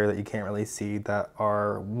stems here that you can't really see that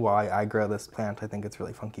are why I grow this plant. I think it's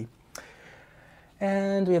really funky.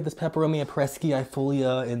 And we have this Peperomia prescii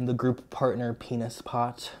folia in the group partner penis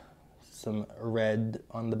pot. some red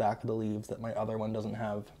on the back of the leaves that my other one doesn't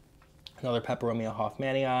have. Another Peperomia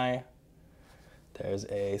hoffmanii. There's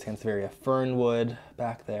a Sansevieria fernwood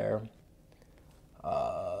back there.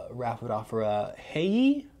 Rhaphidophora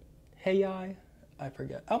heyi? I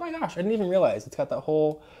forget. Oh my gosh, I didn't even realize. It's got that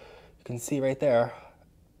whole, you can see right there.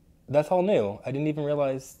 That's all new. I didn't even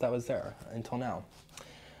realize that was there until now.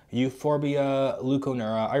 Euphorbia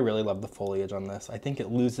leuconura. I really love the foliage on this. I think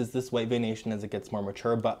it loses this white venation as it gets more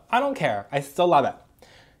mature, but I don't care. I still love it.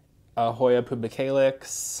 Hoya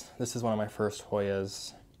pubicalyx. This is one of my first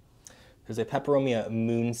Hoyas. There's a Peperomia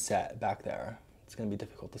moonset back there. It's going to be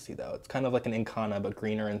difficult to see though. It's kind of like an incana, but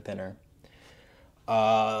greener and thinner.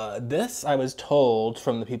 This, I was told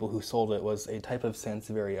from the people who sold it, was a type of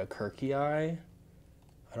Sansevieria kirkii.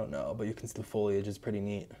 I don't know, but you can see the foliage is pretty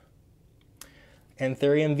neat.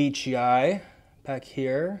 Anthurium veitchii back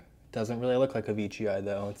here. Doesn't really look like a veitchii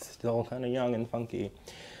though. It's still kind of young and funky.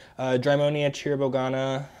 Drimonia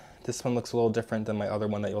chiribogana. This one looks a little different than my other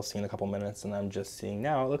one that you'll see in a couple minutes, and I'm just seeing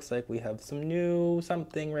now. It looks like we have some new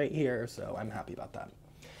something right here, so I'm happy about that.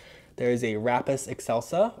 There's a Rapis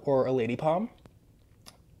excelsa, or a lady palm,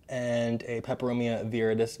 and a Peperomia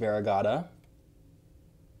viridis variegata,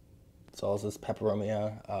 as well as this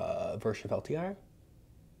Peperomia verschaffeltii.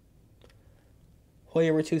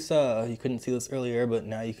 Hoya retusa, you couldn't see this earlier, but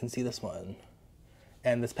now you can see this one.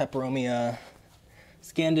 And this Peperomia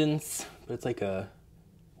scandens, but it's like a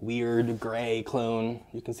weird gray clone.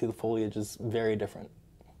 You can see the foliage is very different.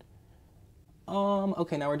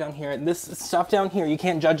 Okay, now we're down here. This stuff down here, you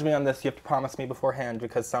can't judge me on this. You have to promise me beforehand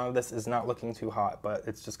because some of this is not looking too hot, but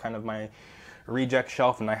it's just kind of my reject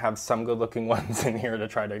shelf, and I have some good looking ones in here to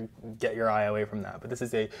try to get your eye away from that. But this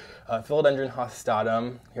is a philodendron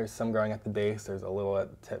hostatum. Here's some growing at the base. There's a little at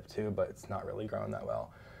the tip too, but it's not really growing that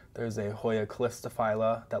well. There's a Hoya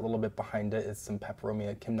callistophylla. That little bit behind it is some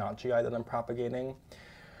Peperomia kimnachii that I'm propagating.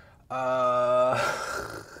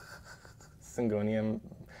 Syngonium,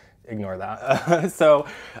 ignore that. So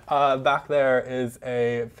back there is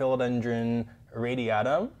a philodendron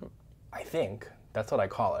radiatum. I think that's what I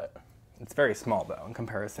call it. It's very small though in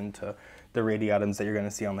comparison to the radiatums that you're going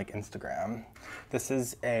to see on like Instagram. This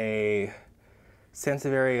is a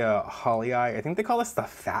Sansevieria hollii. I think they call this the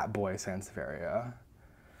fat boy Sansevieria.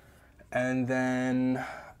 And then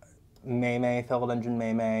Maymay, philodendron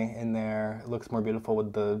Maymay in there. It looks more beautiful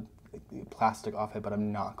with the plastic off it, but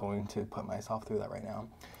I'm not going to put myself through that right now.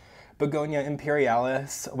 Begonia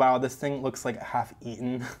imperialis. Wow, this thing looks like half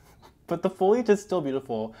eaten, but the foliage is still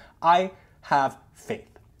beautiful. I have faith.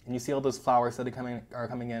 And you see all those flowers that are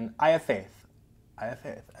coming in. I have faith. I have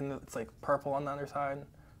faith. And it's like purple on the other side.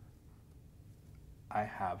 I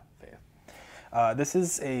have faith. This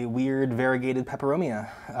is a weird variegated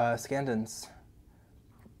Peperomia scandens.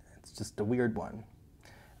 It's just a weird one.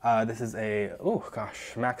 This is a, oh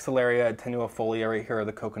gosh, Maxillaria tenuifolia right here,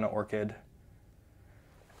 the coconut orchid.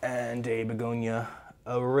 And a Begonia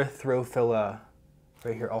erythrophila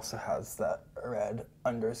right here also has that red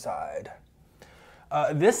underside.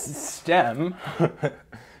 This stem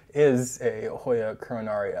is a Hoya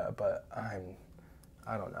coronaria, but I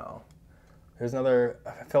don't know. There's another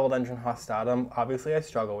philodendron hostatum. Obviously I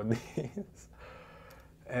struggle with these.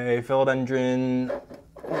 A philodendron,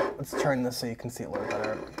 let's turn this so you can see it a little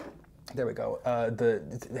better. There we go. The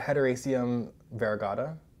Hederaceum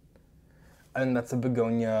variegata. And that's a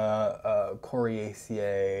Begonia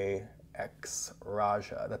coriaceae ex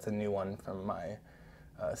raja. That's a new one from my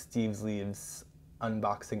Steve's Leaves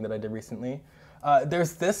unboxing that I did recently.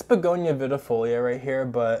 There's this Begonia vitifolia right here,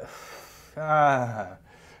 but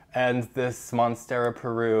and this Monstera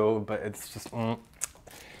Peru, but it's just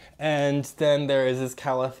And then there is this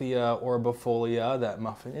Calathea orbifolia that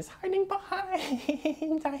Muffin is hiding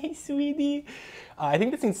behind. Hi, sweetie. I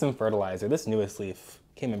think this needs some fertilizer. This newest leaf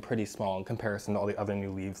came in pretty small in comparison to all the other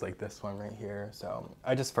new leaves like this one right here. So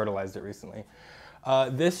I just fertilized it recently.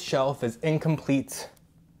 This shelf is incomplete,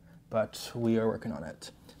 but we are working on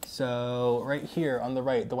it. So right here on the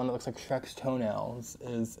right, the one that looks like Shrek's toenails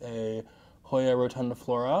is a Hoya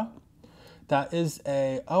rotundiflora. That is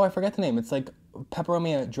a, oh, I forget the name. It's like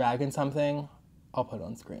Peperomia dragon something. I'll put it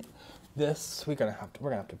on screen. This, we're gonna have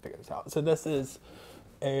to figure this out. So this is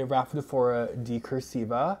a Rhaphidophora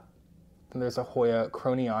decursiva. And there's a Hoya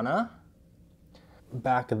croniana.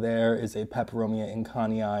 Back there is a Peperomia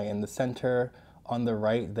incanii in the center. On the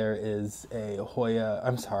right, there is a Haworthia.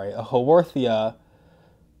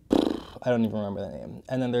 I don't even remember the name.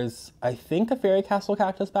 And then there's, I think, a fairy castle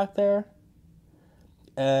cactus back there.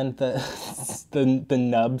 And the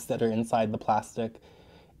nubs that are inside the plastic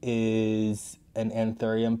is an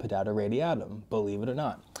Anthurium pedata radiatum, believe it or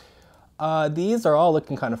not. These are all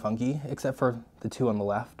looking kind of funky, except for the two on the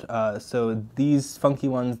left. So these funky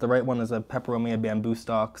ones, the right one is a Peperomia bamboo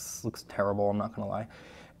stalks, looks terrible, I'm not gonna lie.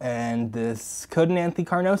 And this Codinanthe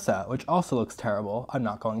carnosa, which also looks terrible, I'm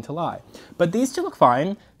not going to lie. But these two look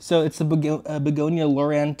fine. So it's a Begonia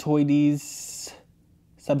laurantoides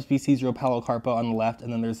subspecies Ropalocarpa on the left,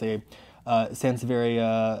 and then there's a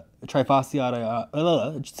Sansevieria trifasciata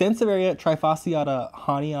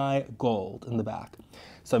honii gold in the back.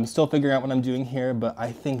 So I'm still figuring out what I'm doing here, but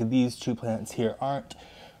I think these two plants here aren't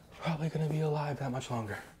probably going to be alive that much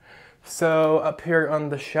longer. So up here on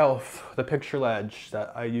the shelf, the picture ledge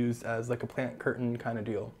that I use as like a plant curtain kind of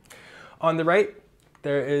deal. On the right,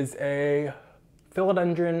 there is a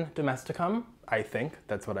Philodendron domesticum. I think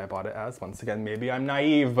that's what I bought it as. Once again, maybe I'm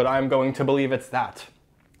naive, but I'm going to believe it's that.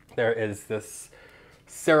 There is this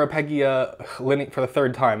Ceropegia, for the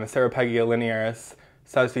third time, a Ceropegia linearis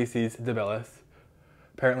subspecies debilis.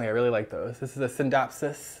 Apparently I really like those. This is a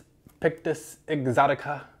Syndapsis pictus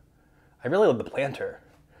exotica. I really love the planter.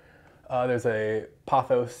 There's a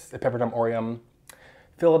Pothos, a Pepperdum aureum,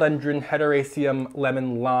 Philodendron hederaceum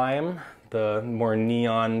lemon lime, the more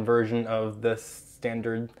neon version of this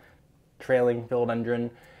standard trailing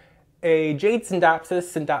philodendron. A jade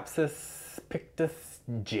Syndapsis pictus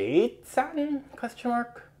jade satin, question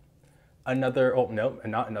mark. Another, oh no,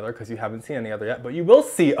 not another because you haven't seen any other yet, but you will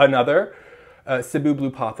see another. Cebu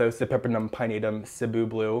blue Pothos, the Pepperdum pineatum Cebu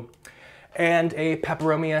blue. And a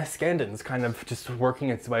Peperomia scandens, kind of just working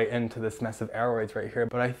its way into this mess of aroids right here.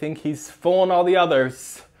 But I think he's fooling all the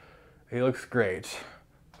others. He looks great.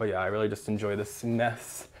 But yeah, I really just enjoy this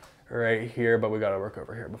mess right here, but we gotta work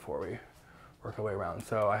over here before we work our way around.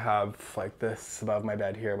 So I have like this above my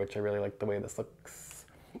bed here, which I really like the way this looks.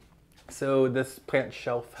 So this plant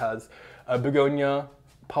shelf has a Begonia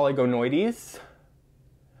polygonoides.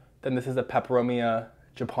 Then this is a Peperomia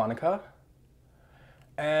japonica.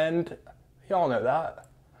 And y'all know that.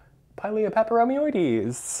 Pilea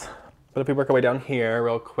peperomioides. But if we work our way down here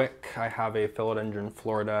real quick, I have a Philodendron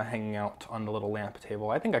Florida hanging out on the little lamp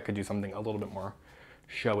table. I think I could do something a little bit more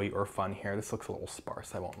showy or fun here. This looks a little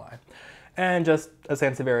sparse, I won't lie. And just a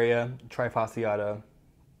Sansevieria trifasciata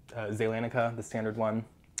zeylanica, the standard one.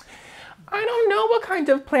 I don't know what kind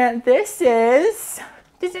of plant this is.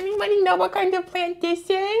 Does anybody know what kind of plant this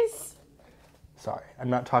is? Sorry, I'm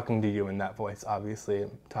not talking to you in that voice, obviously.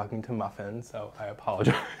 I'm talking to Muffin, so I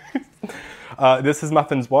apologize. This is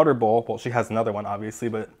Muffin's water bowl. Well, she has another one, obviously,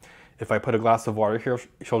 but if I put a glass of water here,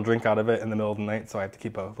 she'll drink out of it in the middle of the night, so I have to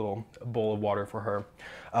keep a little bowl of water for her.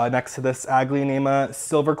 Next to this, Aglaonema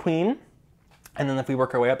Silver Queen. And then if we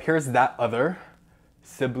work our way up, here's that other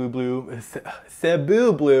Cebu blue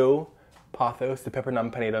Pothos, the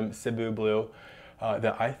Pepperdum pineatum Cebu blue,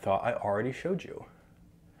 that I thought I already showed you.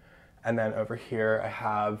 And then over here I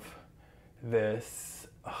have this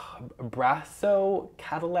Brassolobe,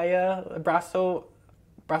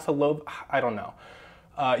 I don't know.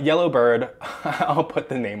 Yellow bird, I'll put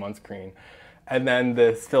the name on screen. And then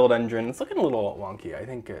this Philodendron, it's looking a little wonky, I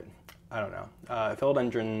think I don't know.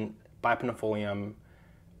 Philodendron bipennifolium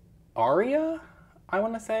aria, I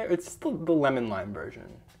want to say. It's the lemon lime version.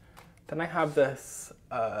 Then I have this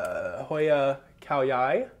Hoya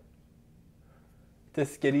Kaoyai,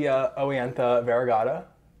 Discidia oeantha variegata,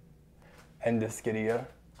 and Discidia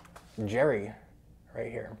Jerry right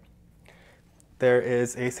here. There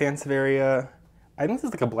is a Sansevieria, I think this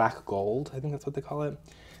is like a black gold, I think that's what they call it.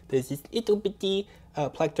 There's this ittle bitty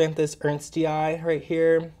Plectranthus ernstii right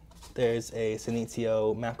here. There's a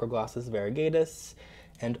Senecio macroglossus variegatus,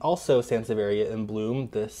 and also Sansevieria in bloom,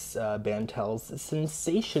 this Bantel's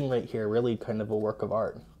sensation right here, really kind of a work of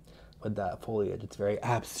art with that foliage. It's very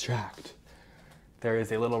abstract. There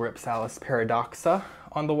is a little Ripsalis paradoxa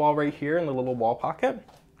on the wall right here in the little wall pocket.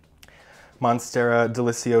 Monstera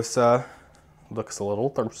deliciosa looks a little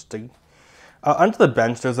thirsty. Under the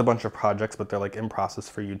bench, there's a bunch of projects, but they're like in process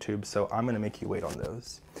for YouTube, so I'm gonna make you wait on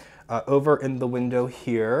those. Over in the window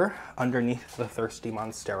here, underneath the thirsty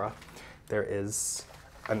Monstera, there is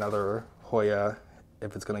another Hoya,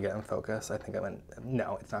 if it's gonna get in focus. I think I went,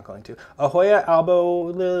 no, it's not going to. A Hoya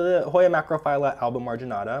macrophylla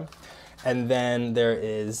albomarginata. And then there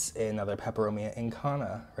is another Peperomia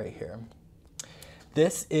incana right here.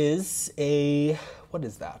 This is a, what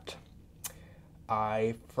is that?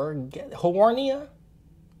 I forget, Hawornia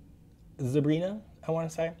Zabrina, I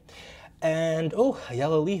want to say. And, oh, a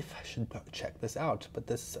yellow leaf. I should check this out. But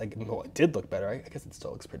this, well, it did look better. I guess it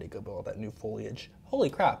still looks pretty good with all that new foliage.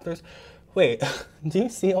 Holy crap, there's, wait, do you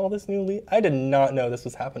see all this new leaf? I did not know this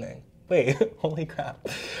was happening. Wait, holy crap.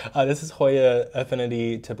 This is Hoya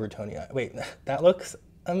affinity to Brutonia. Wait, that looks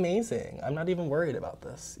amazing. I'm not even worried about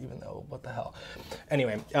this, even though, what the hell.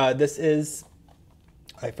 Anyway, this is,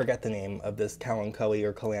 I forget the name of this Calanchoe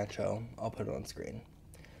or Calancho. I'll put it on screen.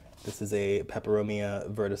 This is a Peperomia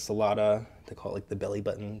verticillata. They call it like the belly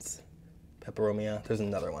buttons. Peperomia. There's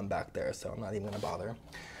another one back there, so I'm not even gonna bother.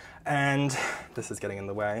 And this is getting in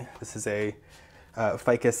the way. This is a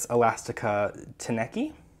Ficus elastica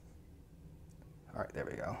teneki. All right, there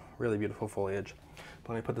we go. Really beautiful foliage.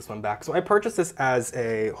 Let me put this one back. So I purchased this as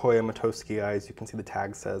a Hoya Motosii, as you can see the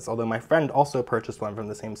tag says, although my friend also purchased one from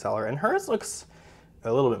the same seller, and hers looks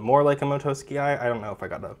a little bit more like a Motosii. I don't know if I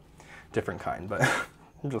got a different kind, but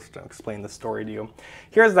just to explain the story to you.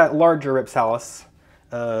 Here's that larger Ripsalis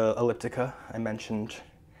elliptica I mentioned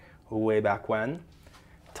way back when.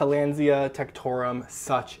 Tillandsia tectorum,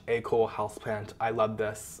 such a cool houseplant. I love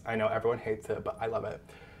this. I know everyone hates it, but I love it.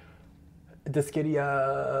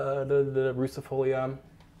 Discidia rucifolia.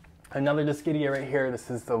 Another Discidia right here. This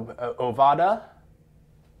is the ovada.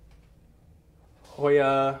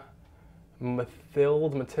 Hoya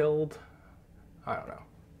Mathilde. I don't know.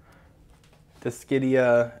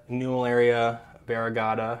 Discidia nuularia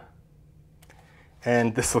variegata.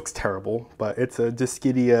 And this looks terrible, but it's a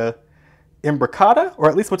Discidia imbricata, or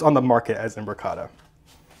at least what's on the market as imbricata.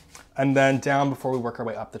 And then down, before we work our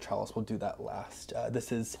way up the trellis, we'll do that last.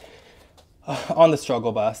 This is on the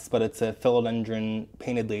struggle bus, but it's a philodendron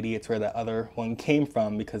painted lady. It's where that other one came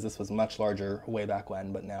from because this was much larger way back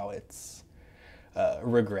when, but now it's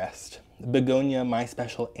regressed. Begonia, my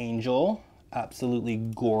special angel, absolutely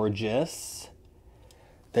gorgeous.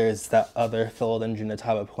 There's that other philodendron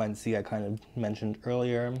atabapuense I kind of mentioned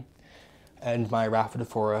earlier, and my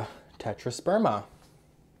Rhaphidophora tetrasperma,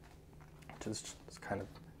 which is just kind of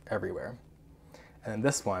everywhere. And then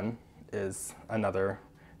this one is another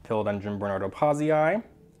Philodendron bernardopazii.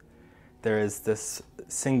 There is this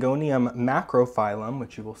Syngonium macrophyllum,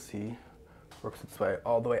 which you will see works its way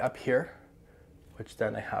all the way up here, which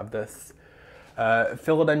then I have this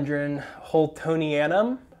Philodendron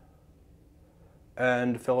holtonianum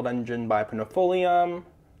and Philodendron bipinifolium.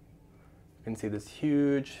 You can see this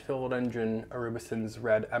huge Philodendron arubescens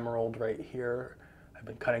red emerald right here. I've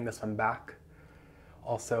been cutting this one back.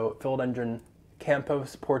 Also Philodendron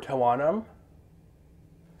campos portoanum.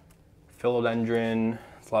 Philodendron,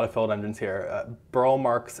 there's a lot of philodendrons here. Burl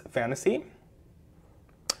Marks Fantasy.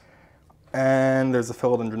 And there's a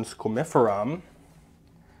Philodendron squamiferum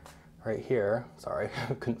right here. Sorry,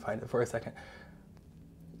 couldn't find it for a second.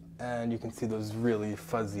 And you can see those really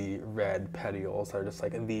fuzzy red petioles that are just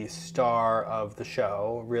like the star of the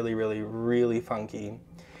show. Really, really, really funky.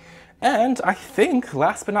 And I think,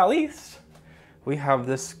 last but not least, we have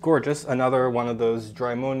this gorgeous, another one of those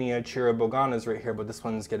Drimonia chiraboganas right here, but this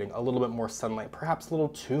one's getting a little bit more sunlight, perhaps a little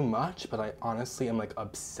too much, but I honestly am like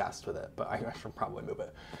obsessed with it, but I should probably move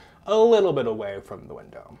it a little bit away from the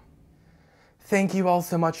window. Thank you all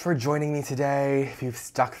so much for joining me today. If you've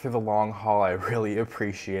stuck through the long haul, I really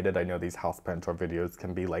appreciate it. I know these houseplant tour videos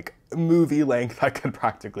can be like movie length. I could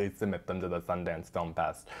practically submit them to the Sundance Film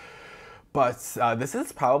Fest. But this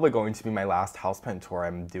is probably going to be my last houseplant tour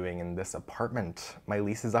I'm doing in this apartment. My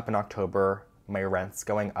lease is up in October. My rent's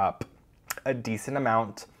going up a decent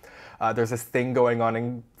amount. There's this thing going on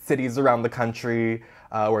in cities around the country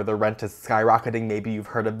where the rent is skyrocketing. Maybe you've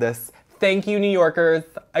heard of this. Thank you, New Yorkers.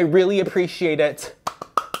 I really appreciate it.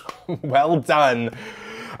 Well done.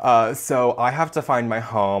 So I have to find my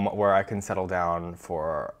home where I can settle down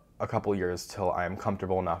for a couple years till I'm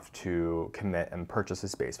comfortable enough to commit and purchase a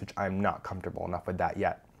space, which I'm not comfortable enough with that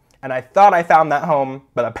yet. And I thought I found that home,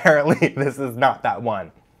 but apparently this is not that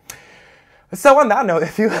one. So on that note,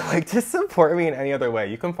 if you would like to support me in any other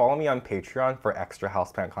way, you can follow me on Patreon for extra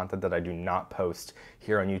houseplant content that I do not post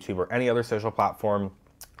here on YouTube or any other social platform,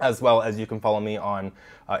 as well as you can follow me on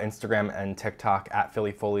Instagram and TikTok at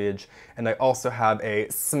phillyfoliage. And I also have a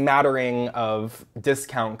smattering of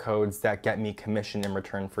discount codes that get me commission in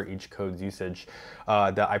return for each code's usage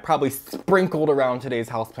that I probably sprinkled around today's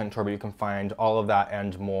houseplant tour, but you can find all of that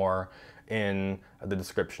and more in the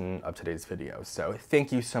description of today's video. So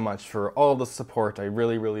thank you so much for all the support. I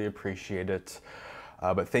really, really appreciate it.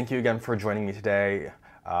 But thank you again for joining me today.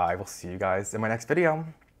 I will see you guys in my next video.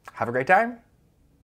 Have a great time.